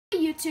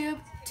YouTube?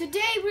 Today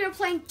we are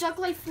playing Duck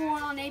Life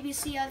 4 on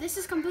ABC. This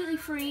is completely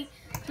free,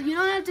 so you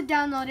don't have to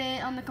download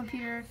it on the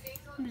computer.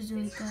 I'm just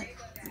doing that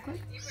real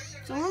quick.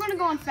 So we're gonna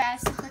go on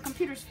fast. The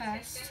computer's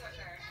fast.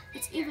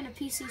 It's even a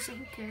PC, so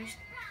who cares?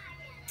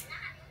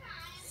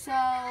 So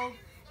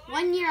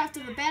 1 year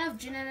after the ban of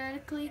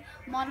genetically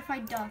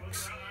modified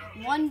ducks,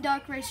 one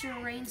duck racer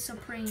reigns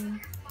supreme.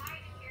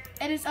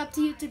 It is up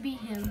to you to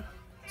beat him.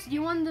 So do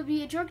you want to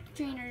be a drug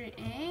trainer,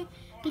 eh?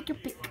 Take your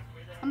pick.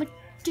 I'm gonna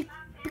pick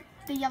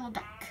the yellow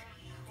duck.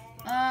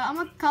 I'm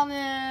gonna call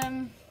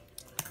him.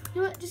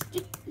 You know what? Just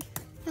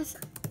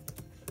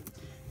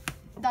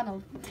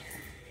Donald.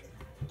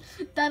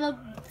 Donald.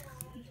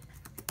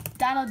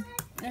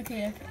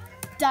 Okay.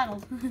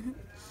 Donald.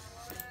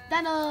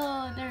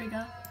 Donald. There we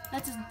go.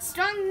 That's a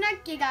strong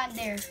neck you got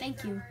there.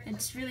 Thank you.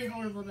 It's really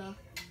horrible though.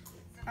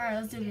 All right,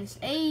 let's do this.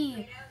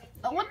 Hey.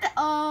 What the?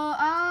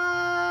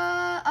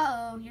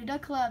 Uh-oh. Your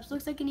duck collapsed.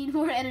 Looks like you need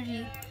more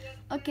energy.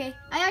 Okay.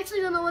 I actually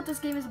don't know what this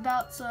game is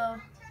about,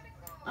 so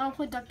I don't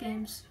play duck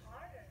games.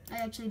 I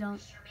actually don't.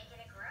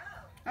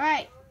 All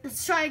right.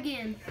 Let's try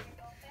again.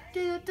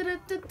 Oh,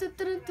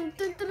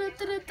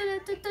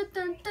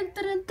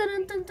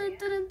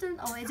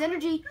 it's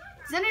energy.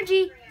 It's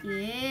energy.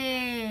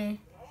 Yeah.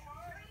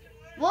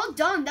 Well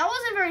done. That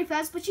wasn't very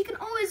fast, but you can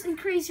always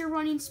increase your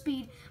running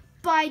speed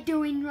by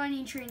doing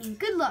running training.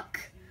 Good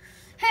luck.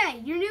 Hey,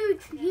 you're new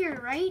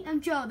here, right?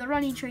 I'm Joe, the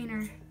running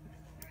trainer.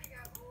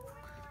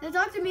 Now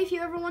talk to me if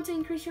you ever want to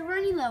increase your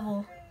running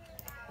level.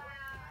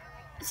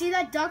 See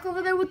that duck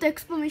over there with the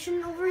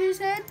exclamation over his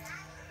head?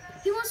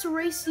 He wants to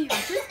race you.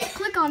 Just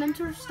click on him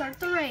to start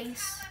the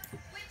race.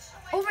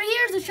 Over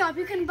here is a shop.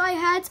 You can buy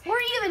hats or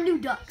even new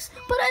ducks.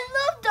 But I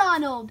love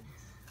Donald.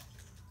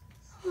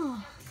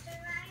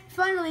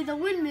 Finally, the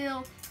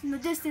windmill in the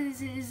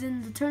distance is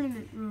in the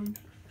tournament room.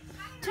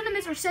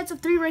 Tournaments are sets of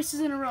 3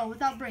 races in a row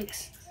without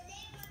breaks.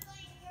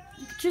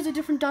 You can choose a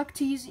different duck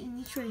to use in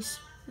each race.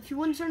 If you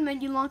win the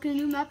tournament, you unlock a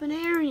new map and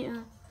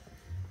area.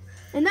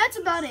 And that's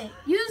about it.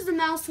 Use the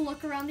mouse to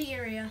look around the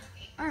area.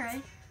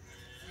 Alright.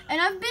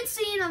 And I've been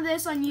seeing on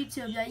this on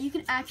YouTube that you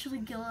can actually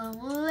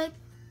glitch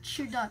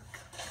your duck.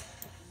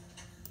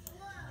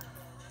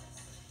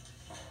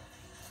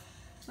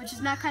 Which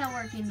is not kind of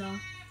working though.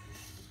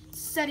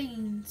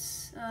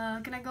 Settings.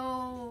 Can I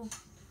go?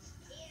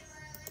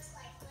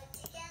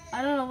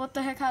 I don't know what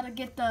the heck how to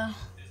get the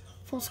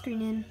full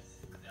screen in.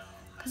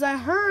 Because I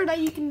heard that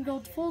you can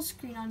go full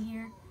screen on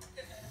here.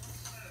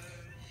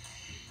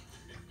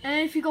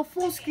 And if you go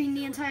full screen,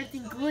 the entire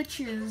thing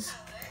glitches.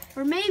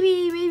 Or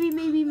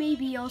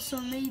maybe also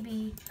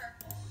maybe.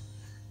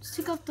 Just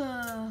take off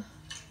the.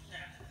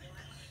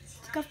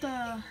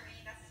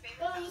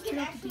 Well, you can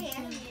actually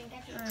animate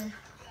that.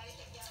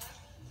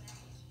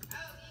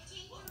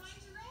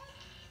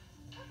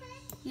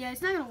 Yeah,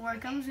 it's not gonna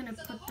work. I'm just gonna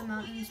put the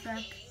mountains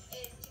back.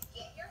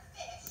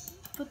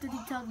 Put the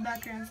detailed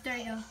backgrounds. There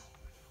you go.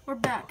 We're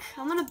back.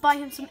 I'm gonna buy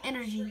him some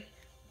energy.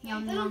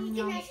 Yum, yum, You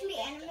yum. can actually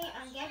animate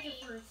on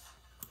Gadget first.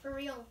 For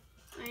real.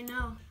 I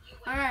know.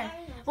 Alright.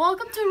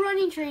 Welcome to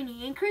running training.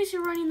 Increase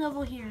your running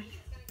level here.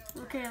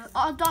 Okay.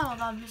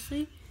 Donald,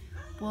 obviously.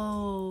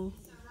 Whoa.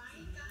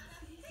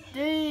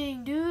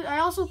 Dang, dude. I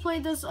also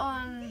played this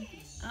on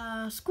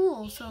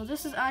school, so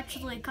this is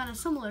actually kind of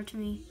similar to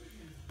me.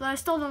 But I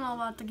still don't know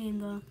about the game,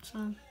 though,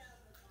 so.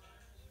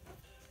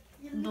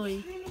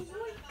 Boy.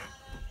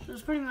 It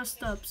was pretty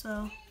messed up,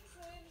 so.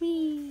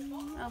 Whee.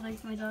 I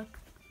like my duck.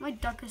 My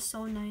duck is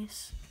so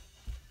nice.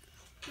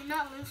 You're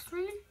not live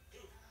streaming?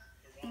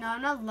 No,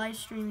 I'm not live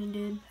streaming,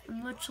 dude.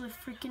 I'm literally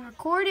freaking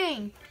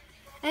recording.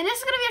 And this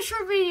is going to be a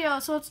short video,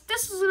 so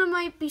this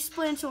might be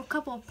split into a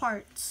couple of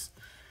parts.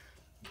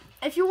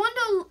 If you want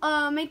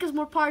to make us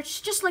more parts,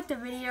 just like the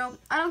video.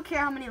 I don't care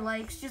how many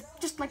likes.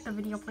 Just like the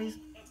video, please.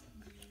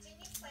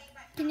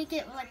 Can you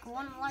get like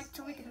 1 like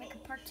so we can make a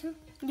part 2?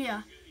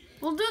 Yeah.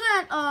 We'll do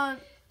that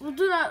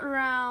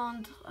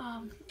around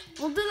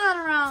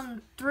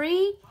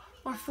 3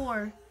 or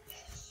 4.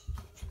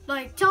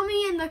 Like, tell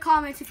me in the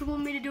comments if you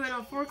want me to do it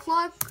on 4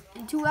 o'clock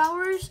in 2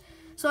 hours,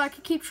 so I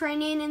can keep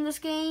training in this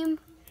game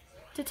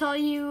to tell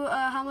you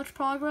how much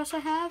progress I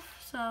have.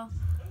 So,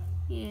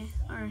 yeah.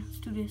 All right, let's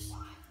do this.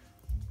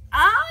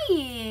 Ah,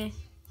 yeah.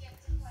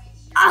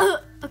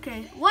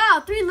 Okay. Wow,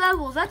 3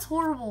 levels. That's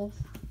horrible.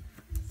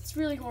 It's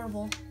really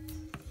horrible.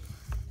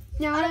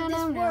 No.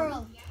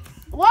 World.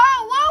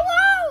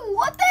 Whoa!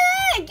 What the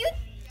heck?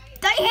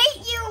 I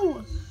hate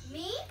you.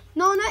 Me?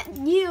 No, not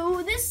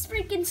you. This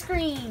freaking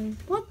screen.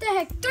 What the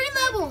heck? 3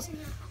 levels.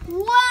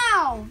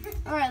 Wow.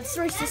 All right, let's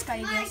race this guy,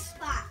 I guess.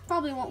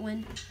 Probably won't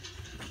win.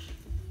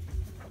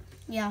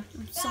 Yeah,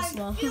 I'm so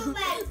slow.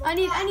 I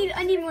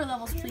need more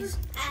levels, please.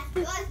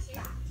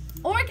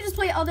 Or I can just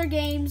play other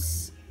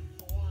games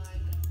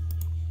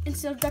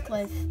instead of Duck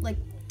Life, like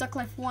Duck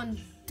Life 1,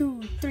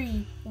 2,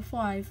 3, or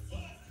 5.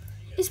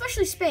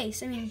 Especially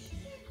Space. I mean,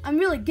 I'm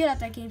really good at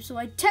that game, so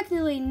I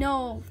technically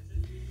know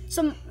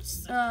some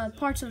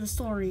parts of the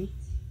story.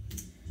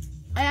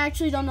 I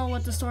actually don't know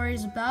what the story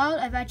is about.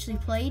 I've actually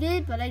played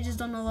it, but I just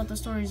don't know what the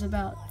story is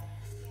about.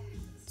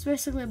 It's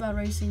basically about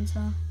racing,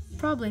 so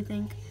probably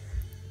think.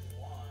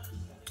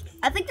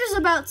 I think there's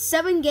about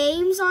 7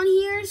 games on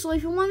here, so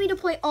if you want me to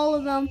play all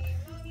of them,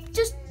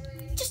 just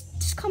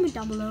comment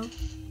down below,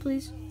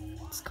 please.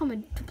 Just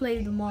comment to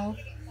play them all,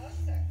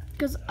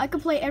 because I can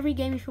play every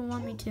game if you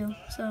want me to.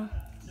 So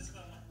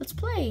let's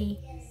play.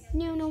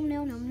 No.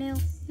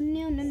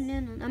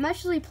 I'm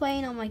actually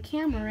playing on my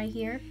camera right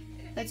here.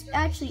 That's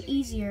actually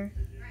easier.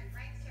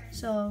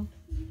 So,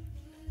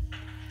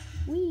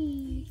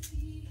 wee.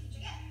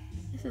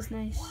 This is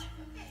nice.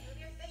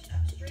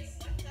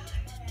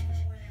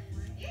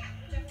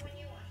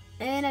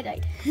 And I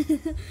died.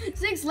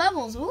 6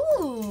 levels.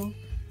 Ooh.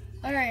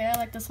 Alright, I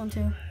like this one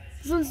too.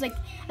 This one's like,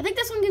 I think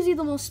this one gives you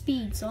the most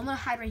speed, so I'm gonna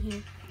hide right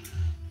here.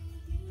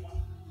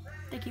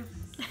 Thank you.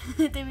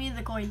 Give me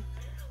the coin.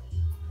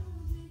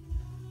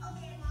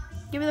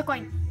 Give me the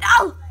coin.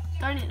 No!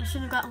 Darn it, I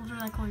shouldn't have gotten rid of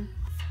that coin.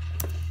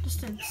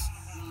 Distance.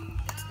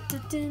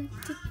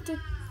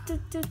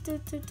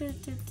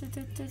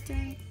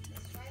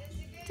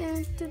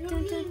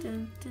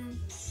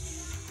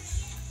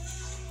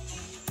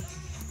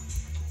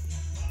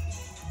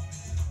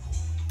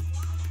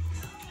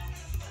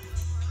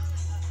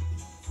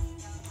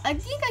 I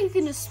think I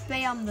can just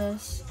spam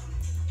this.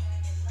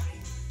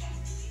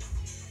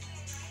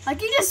 I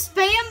can just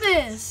spam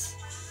this.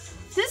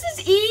 This is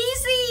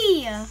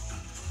easy.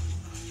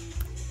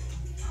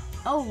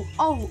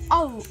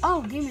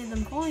 Oh, give me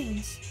them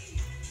coins.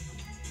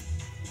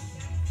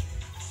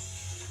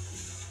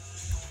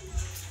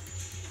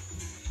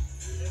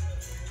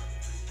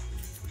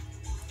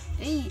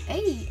 Hey,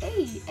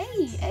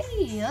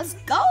 let's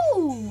go.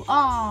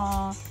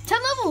 Aw, 10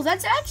 levels,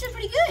 that's actually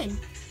pretty good.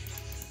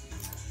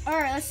 All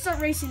right, let's start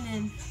racing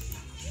then.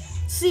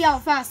 See how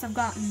fast I've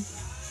gotten.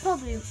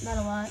 Probably not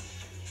a lot.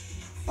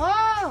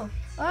 Oh,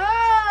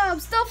 I'm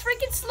still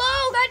freaking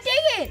slow. God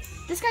dang it!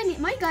 This guy,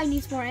 my guy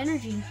needs more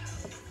energy.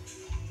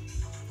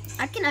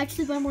 I can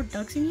actually buy more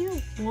ducks in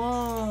here.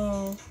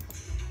 Whoa!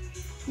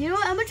 You know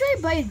what? I'm gonna try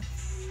to buy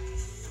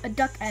a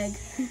duck egg,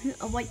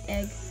 a white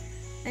egg,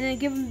 and then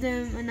give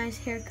them a nice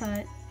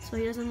haircut so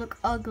he doesn't look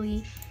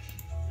ugly.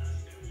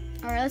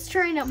 All right, let's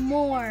train it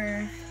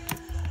more.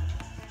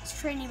 Let's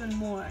train even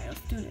more.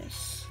 Let's do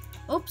this.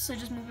 Oops! I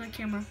just moved my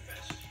camera.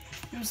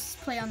 Let me just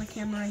play on the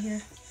camera right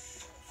here.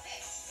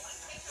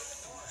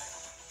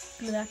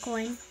 Look at that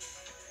coin.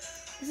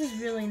 This is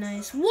really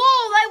nice. Whoa,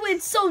 I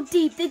went so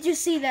deep. Did you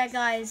see that,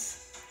 guys?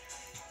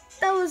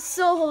 That was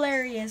so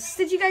hilarious.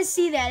 Did you guys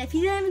see that? If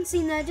you haven't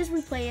seen that, just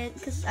replay it,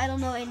 because I don't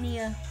know any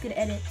good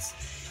edits.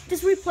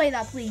 Just replay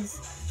that, please.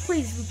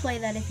 Please replay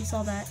that if you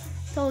saw that.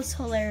 That was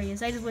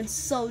hilarious. I just went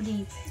so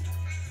deep.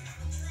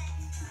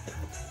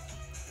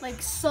 Like,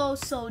 so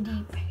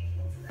deep.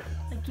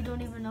 Like, you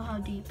don't even know how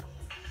deep.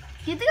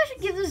 Do you think I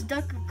should give this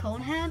duck a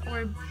cone hat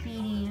or a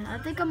beanie? I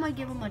think I might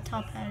give him a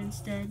top hat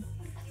instead.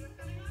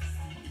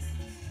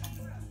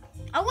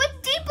 I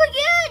went deep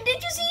again!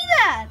 Did you see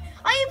that?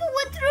 I even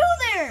went through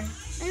there!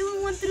 I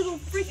even went through the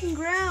freaking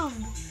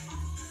ground.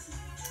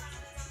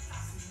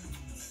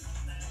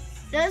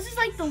 This is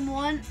like the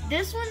one,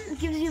 this one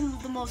gives you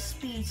the most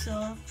speed,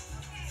 so.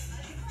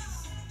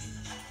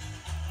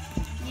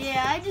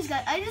 Yeah, I just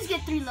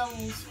get 3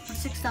 levels for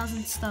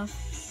 6,000 stuff.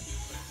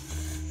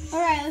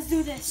 Alright, let's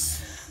do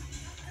this.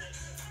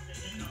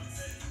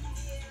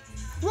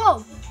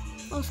 Whoa!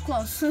 That was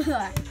close.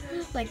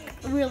 Like,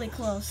 really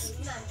close.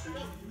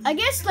 I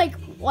guess, like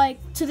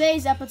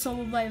today's episode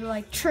will be,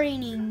 like,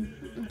 training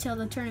until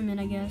the tournament,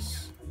 I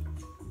guess.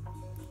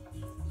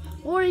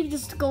 Or you can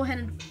just go ahead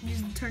and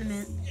use the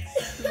tournament.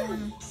 If you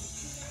wanna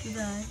do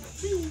that.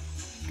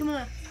 Come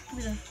on, give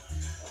me that.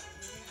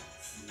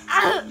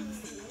 Ah!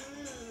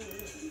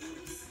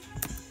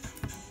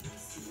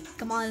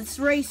 Come on, let's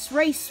race.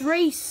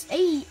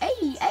 Hey.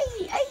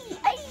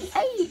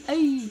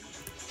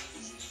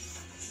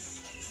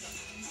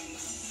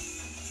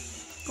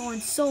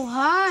 Going so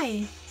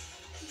high.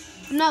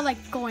 I'm not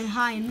like going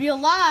high in real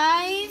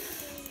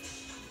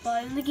life,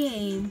 but in the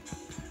game.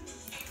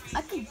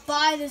 I could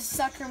buy this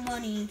sucker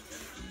money,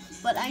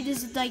 but I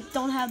just like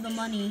don't have the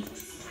money.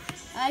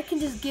 I can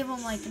just give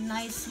him like a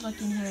nice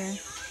looking hair.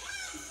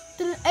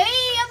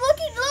 Hey, I'm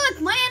looking, look,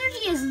 my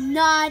energy is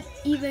not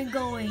even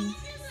going.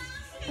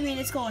 I mean,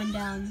 it's going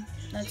down.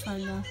 That's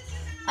fine though.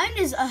 I'm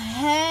just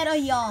ahead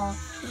of y'all.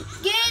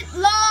 Get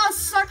lost,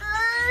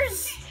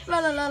 suckers! La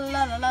la la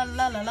la la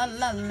la la la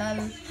la la.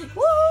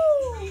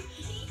 Woo!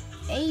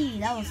 Hey,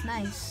 that was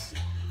nice.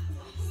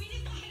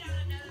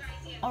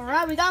 All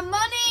right, we got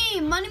money,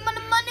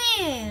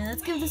 money.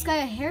 Let's give this guy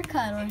a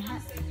haircut or a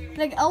hat.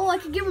 Like, oh, I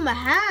could give him a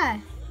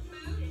hat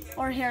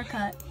or a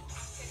haircut.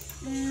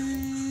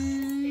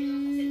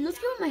 Let's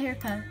give him a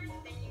haircut.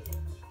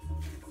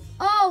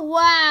 Oh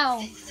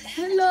wow!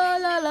 La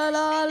la la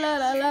la la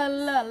la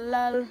la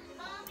la.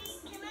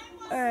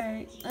 All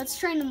right, let's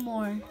train him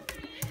more.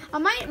 I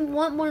might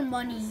want more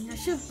money. I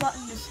should have bought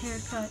this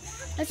haircut.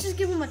 Let's just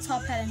give him a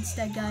top hat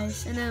instead,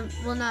 guys. And then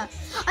we'll not.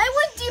 I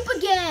went deep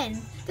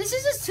again. This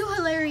is just too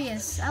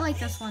hilarious. I like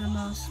this one the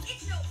most.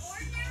 It's no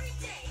ordinary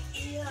day.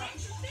 It's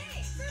Adventure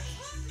Bay for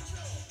Paw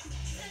Patrol.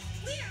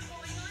 We are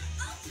going on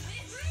ultimate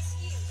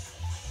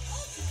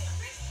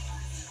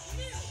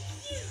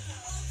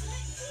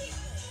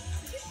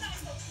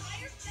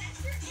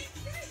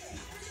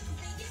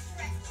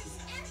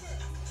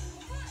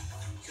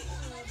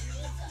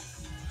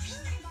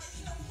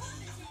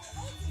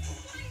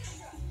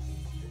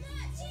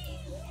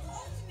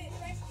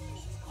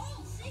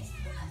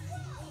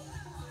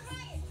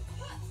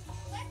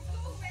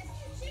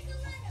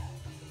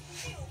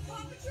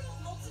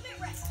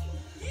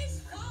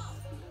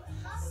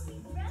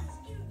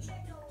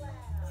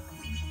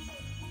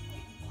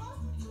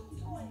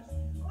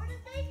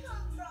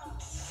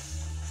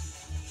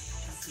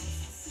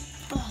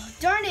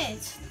Darn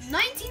it.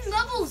 19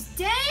 levels.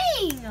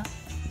 Dang.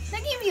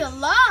 That gave me a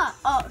lot.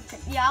 Oh, okay.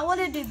 Yeah, I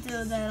wanted to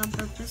do that on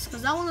purpose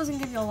because that one doesn't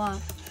give you a lot.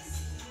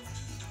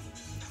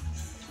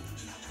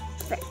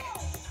 Frick.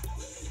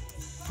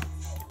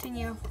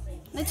 Continue.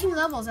 19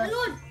 levels. That's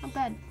not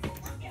bad.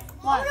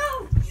 What?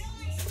 Oh no!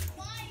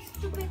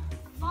 Stupid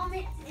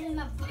vomit in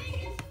my butt.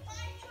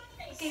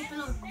 Okay,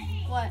 Balloon.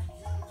 What?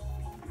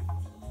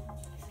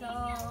 So,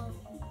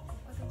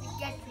 what do we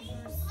get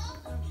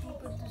for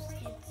people to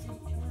skip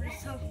or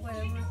so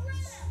whatever?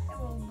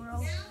 Oh, bro.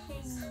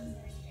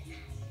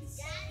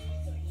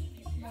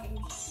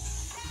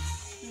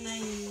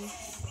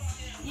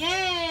 Nice.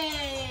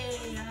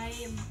 Yay! I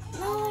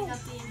got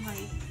the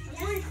invite.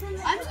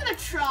 I'm just gonna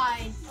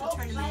try the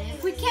tournament.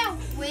 If we can't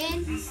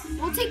win,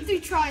 we'll take 3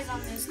 tries on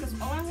this because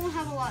I won't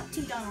have a lot.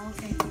 Team Donald,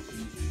 okay.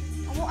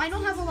 I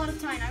don't have a lot of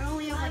time. I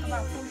only have like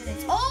about 4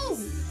 minutes. Oh!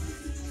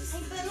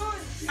 Hey, Balloon.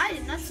 I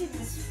did not see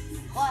this.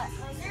 What?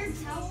 Is there a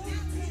towel?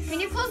 Can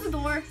you close the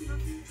door?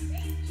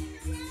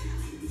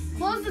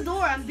 Close the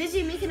door. I'm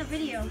busy making a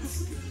video.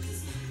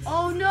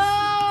 Oh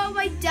no!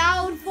 My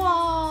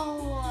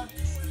downfall!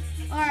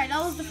 Alright,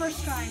 that was the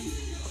first try.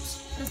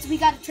 We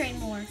gotta train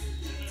more.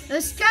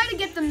 Let's try to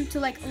get them to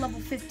like level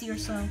 50 or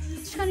so.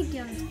 Let's try to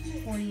get them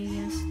to 40, I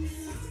guess.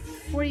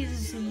 40 doesn't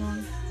seem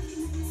long.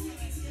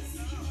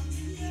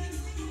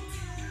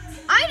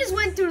 I just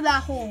went through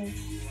that hole.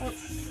 Or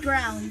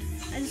ground.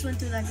 I just went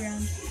through that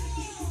ground.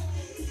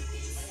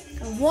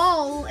 A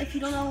wall, if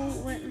you don't know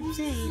what I'm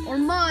saying. Or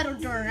mud or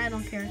dirt, I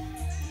don't care.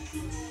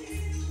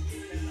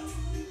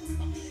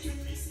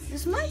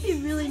 This might be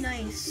really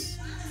nice.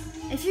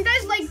 If you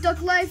guys like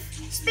Duck Life,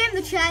 spam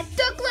the chat,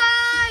 Duck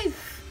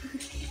Life!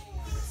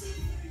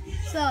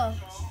 So,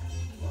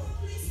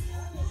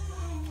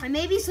 I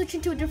may be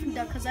switching to a different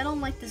duck because I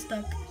don't like this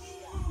duck.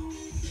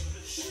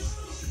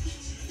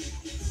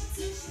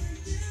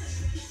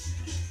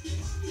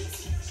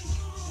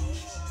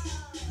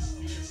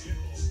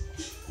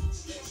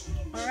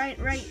 Alright,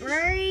 right.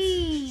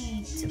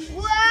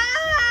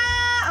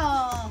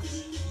 Wow!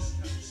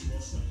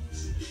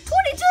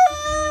 22!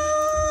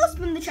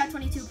 Spam the chat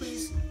 22,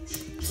 please.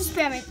 Just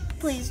spam it,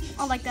 please.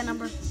 I like that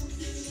number.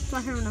 It's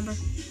my favorite number.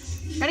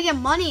 Gotta get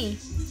money.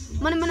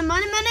 Money. Give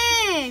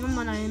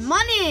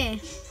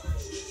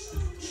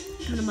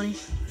me the money.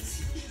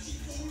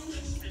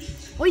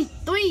 Oi.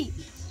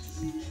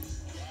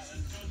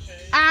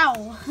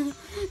 Ow.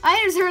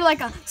 I just heard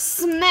like a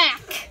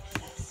smack.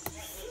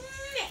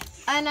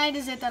 And I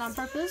just did that on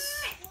purpose.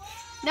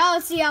 Now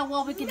let's see how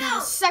well we can do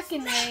the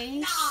second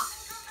race.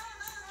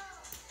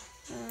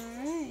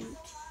 Alright.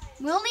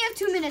 We only have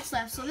 2 minutes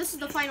left, so this is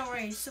the final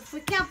race. So if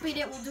we can't beat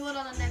it, we'll do it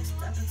on the next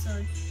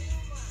episode.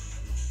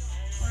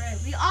 Alright,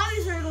 we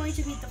obviously are going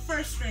to beat the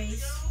first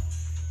race.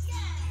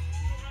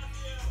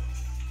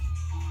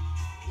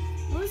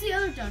 What was the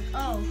other duck?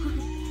 Oh.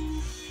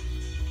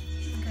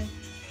 Okay.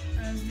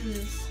 Alright, let's do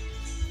this.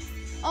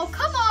 Oh,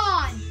 come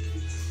on!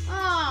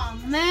 Oh,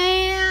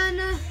 man.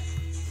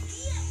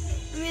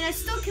 I mean, I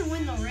still can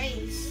win the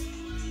race.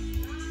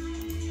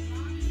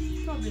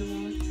 Probably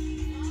won't.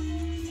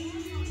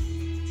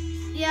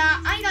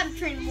 Yeah, I gotta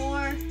train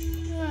more.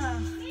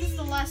 This is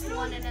the last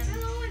one, and then...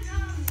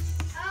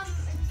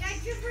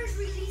 Gadgetverse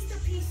released the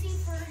PC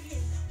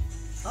version.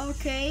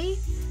 Okay.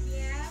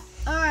 Yeah.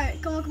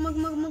 Alright, come on.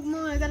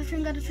 I gotta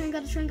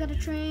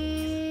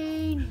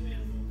train.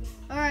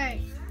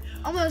 Alright.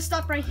 I'm gonna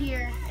stop right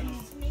here and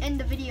end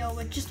the video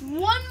with just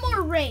one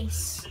more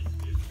race.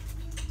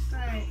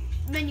 Alright.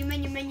 Menu.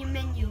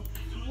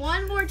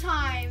 One more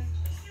time.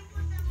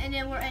 And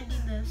then we're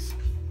ending this.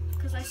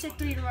 Because I said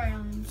 3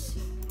 rounds.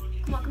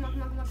 Come on.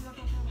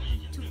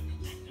 2,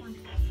 1.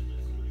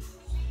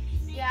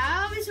 Yeah,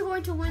 I'm obviously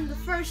going to win the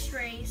first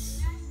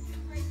race.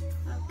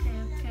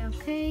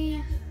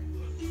 Okay.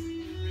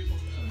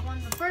 We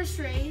won the first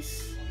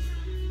race.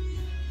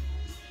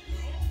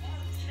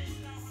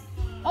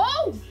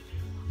 Oh!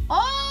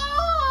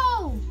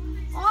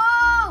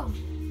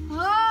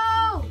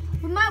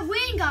 We might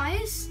win,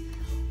 guys.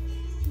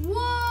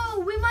 Whoa,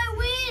 we might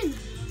win.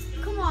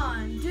 Come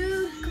on,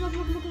 dude. Come on.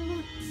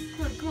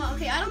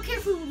 Okay, I don't care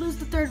if we lose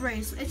the 3rd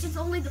race. It's just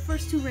only the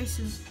first 2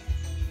 races.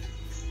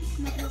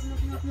 Come on.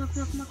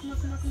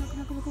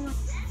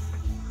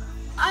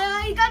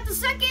 I got the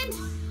 2nd.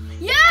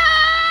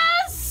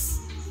 Yes!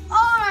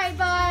 All right,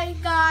 bye,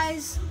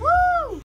 guys. Woo!